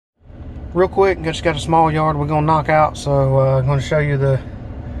real quick, just got a small yard we're gonna knock out, so I'm gonna show you the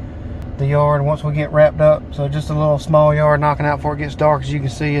yard once we get wrapped up. So just a little small yard knocking out before it gets dark. As you can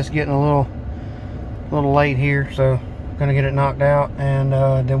see, it's getting a little late here, so gonna get it knocked out, and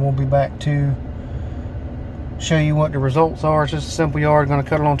then we'll be back to show you what the results are. It's just a simple yard. Gonna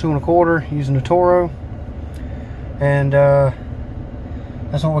cut it on 2 1/4 using the Toro, and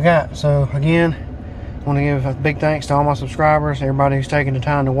that's what we got. So again, I want to give a big thanks to all my subscribers, everybody who's taking the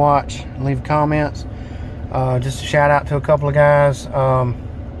time to watch and leave comments. Just a shout out to a couple of guys.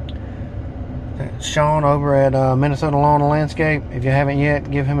 Sean over at Minnesota Lawn and Landscape. If you haven't yet,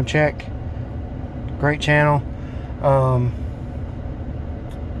 give him a check. Great channel.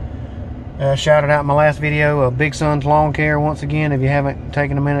 Shouted out in my last video, Big Son's Lawn Care. Once again, if you haven't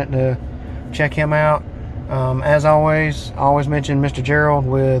taken a minute to check him out. As always mention Mr. Gerald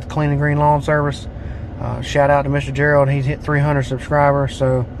with Clean and Green Lawn Service. Shout out to Mr. Gerald. He's hit 300 subscribers,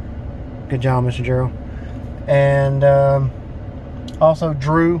 so good job, Mr. Gerald. And also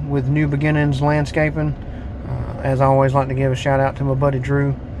Drew with New Beginnings Landscaping. As always, like to give a shout out to my buddy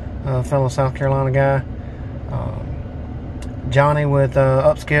Drew, fellow South Carolina guy. Johnny with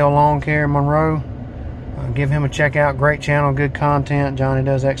Upscale Lawn Care in Monroe. Give him a check out. Great channel, good content. Johnny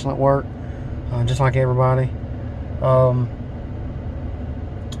does excellent work, just like everybody.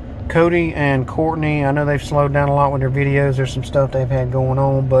 Cody and Courtney, I know they've slowed down a lot with their videos. There's some stuff they've had going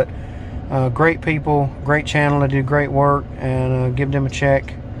on, but great people, great channel. They do great work, and give them a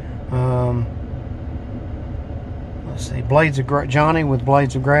check. Let's see, Johnny with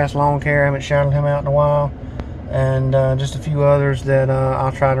Blades of Grass Lawn Care. I haven't shouted him out in a while. And just a few others that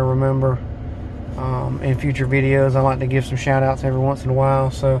I'll try to remember in future videos. I like to give some shout outs every once in a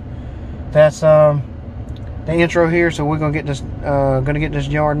while. So that's the intro here. So we're gonna get this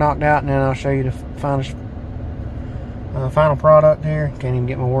yard knocked out, and then I'll show you the final product here. Can't even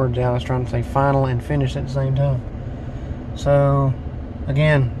get my words out. I was trying to say final and finish at the same time. So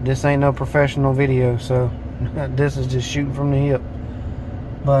again, this ain't no professional video, so this is just shooting from the hip.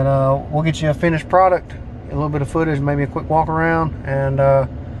 But we'll get you a finished product, a little bit of footage, maybe a quick walk around, and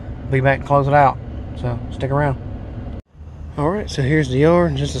be back to close it out. So stick around. Alright, so here's the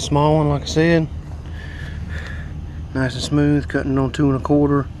yard. Just a small one, like I said. Nice and smooth, cutting on 2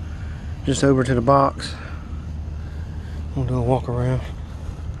 1/4, just over to the box. We'll do a walk around.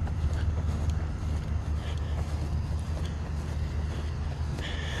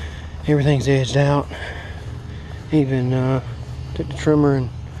 Everything's edged out. Even took the trimmer and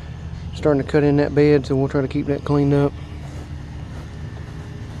starting to cut in that bed, so we'll try to keep that cleaned up.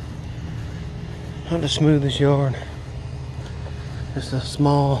 Not the smoothest yard. Just a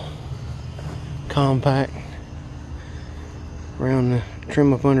small, compact. Around the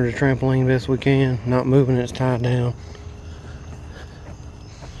trim up under the trampoline best we can. Not moving it's tied down.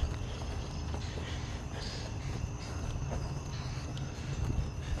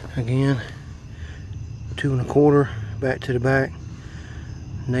 Again, 2 1/4 back to the back.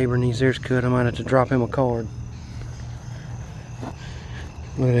 Neighbor needs theirs cut. I might have to drop him a card.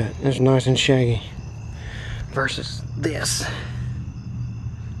 Look at that. That's nice and shaggy. Versus this.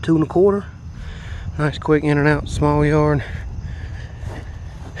 2 1/4. Nice quick in and out small yard.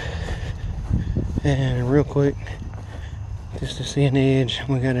 And real quick, just to see an edge,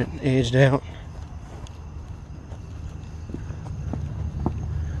 we got it edged out.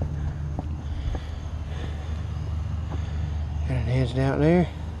 Got it edged out there.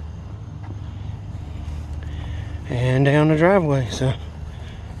 And down the driveway, so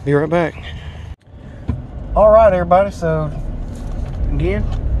be right back. Alright everybody, so again,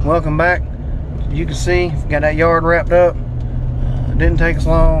 welcome back. You can see, got that yard wrapped up. Didn't take us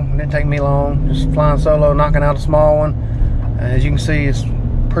long, didn't take me long. Just flying solo, knocking out a small one. As you can see, it's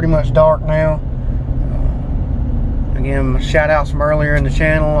pretty much dark now. Again, shout outs from earlier in the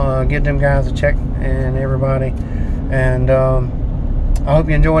channel. Give them guys a check and everybody. And I hope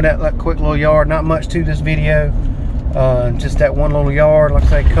you enjoyed that quick little yard. Not much to this video. Just that one little yard, like I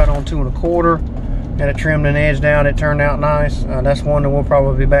say, cut on 2 1/4. Got it trimmed and edged out. It turned out nice. That's one that we'll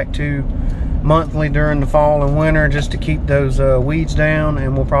probably be back to monthly during the fall and winter, just to keep those weeds down.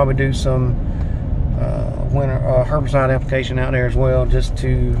 And we'll probably do some winter herbicide application out there as well, just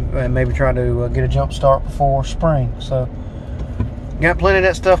to maybe try to get a jump start before spring. So got plenty of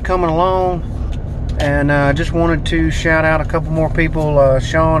that stuff coming along. And just wanted to shout out a couple more people,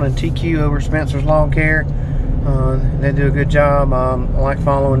 Sean and TQ over at Spencer's Lawn Care. They do a good job. I like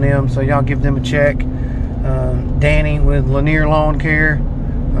following them, so y'all give them a check. Danny with Lanier Lawn Care.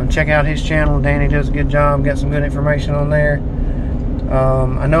 Check out his channel. Danny does a good job. Got some good information on there.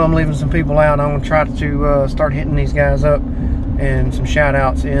 I know I'm leaving some people out. I'm going to try to start hitting these guys up and some shout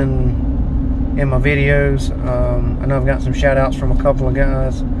outs in in my videos. I know I've got some shout outs from a couple of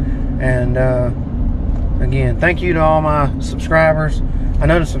guys, and again, thank you to all my subscribers. I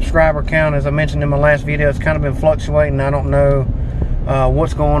know the subscriber count, as I mentioned in my last video, it's kind of been fluctuating. I don't know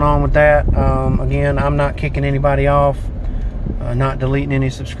what's going on with that. Again, I'm not kicking anybody off, not deleting any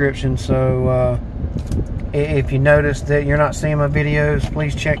subscriptions, so if you notice that you're not seeing my videos,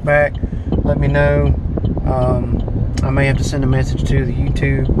 please check back, let me know. I may have to send a message to the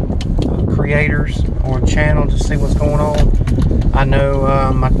YouTube creators or channel to see what's going on. I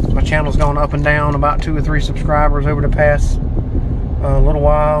know my channel's gone up and down about 2 or 3 subscribers over the past little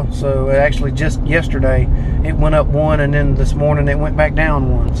while. So it actually just yesterday it went up 1, and then this morning it went back down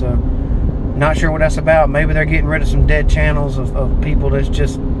 1. So not sure what that's about. Maybe they're getting rid of some dead channels of people that's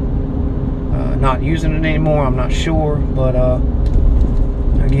just not using it anymore. I'm not sure, but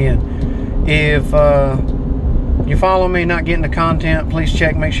again, if you follow me not getting the content, please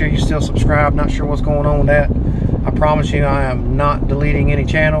check, make sure you still subscribe. Not sure what's going on with that. I promise you I am not deleting any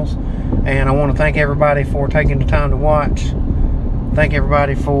channels, and I want to thank everybody for taking the time to watch. Thank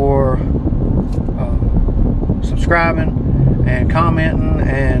everybody for subscribing and commenting,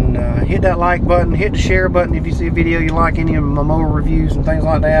 and hit that like button, hit the share button if you see a video you like, any of my mower reviews and things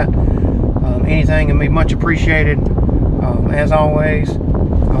like that. Anything would be much appreciated. As always,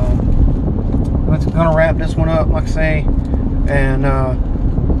 let's gonna wrap this one up, like I say, and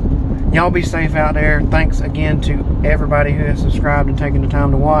y'all be safe out there. Thanks again to everybody who has subscribed and taken the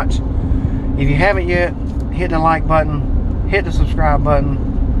time to watch. If you haven't yet, hit the like button, hit the subscribe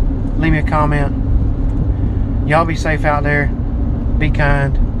button, leave me a comment. Y'all be safe out there, be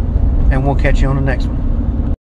kind, and we'll catch you on the next one.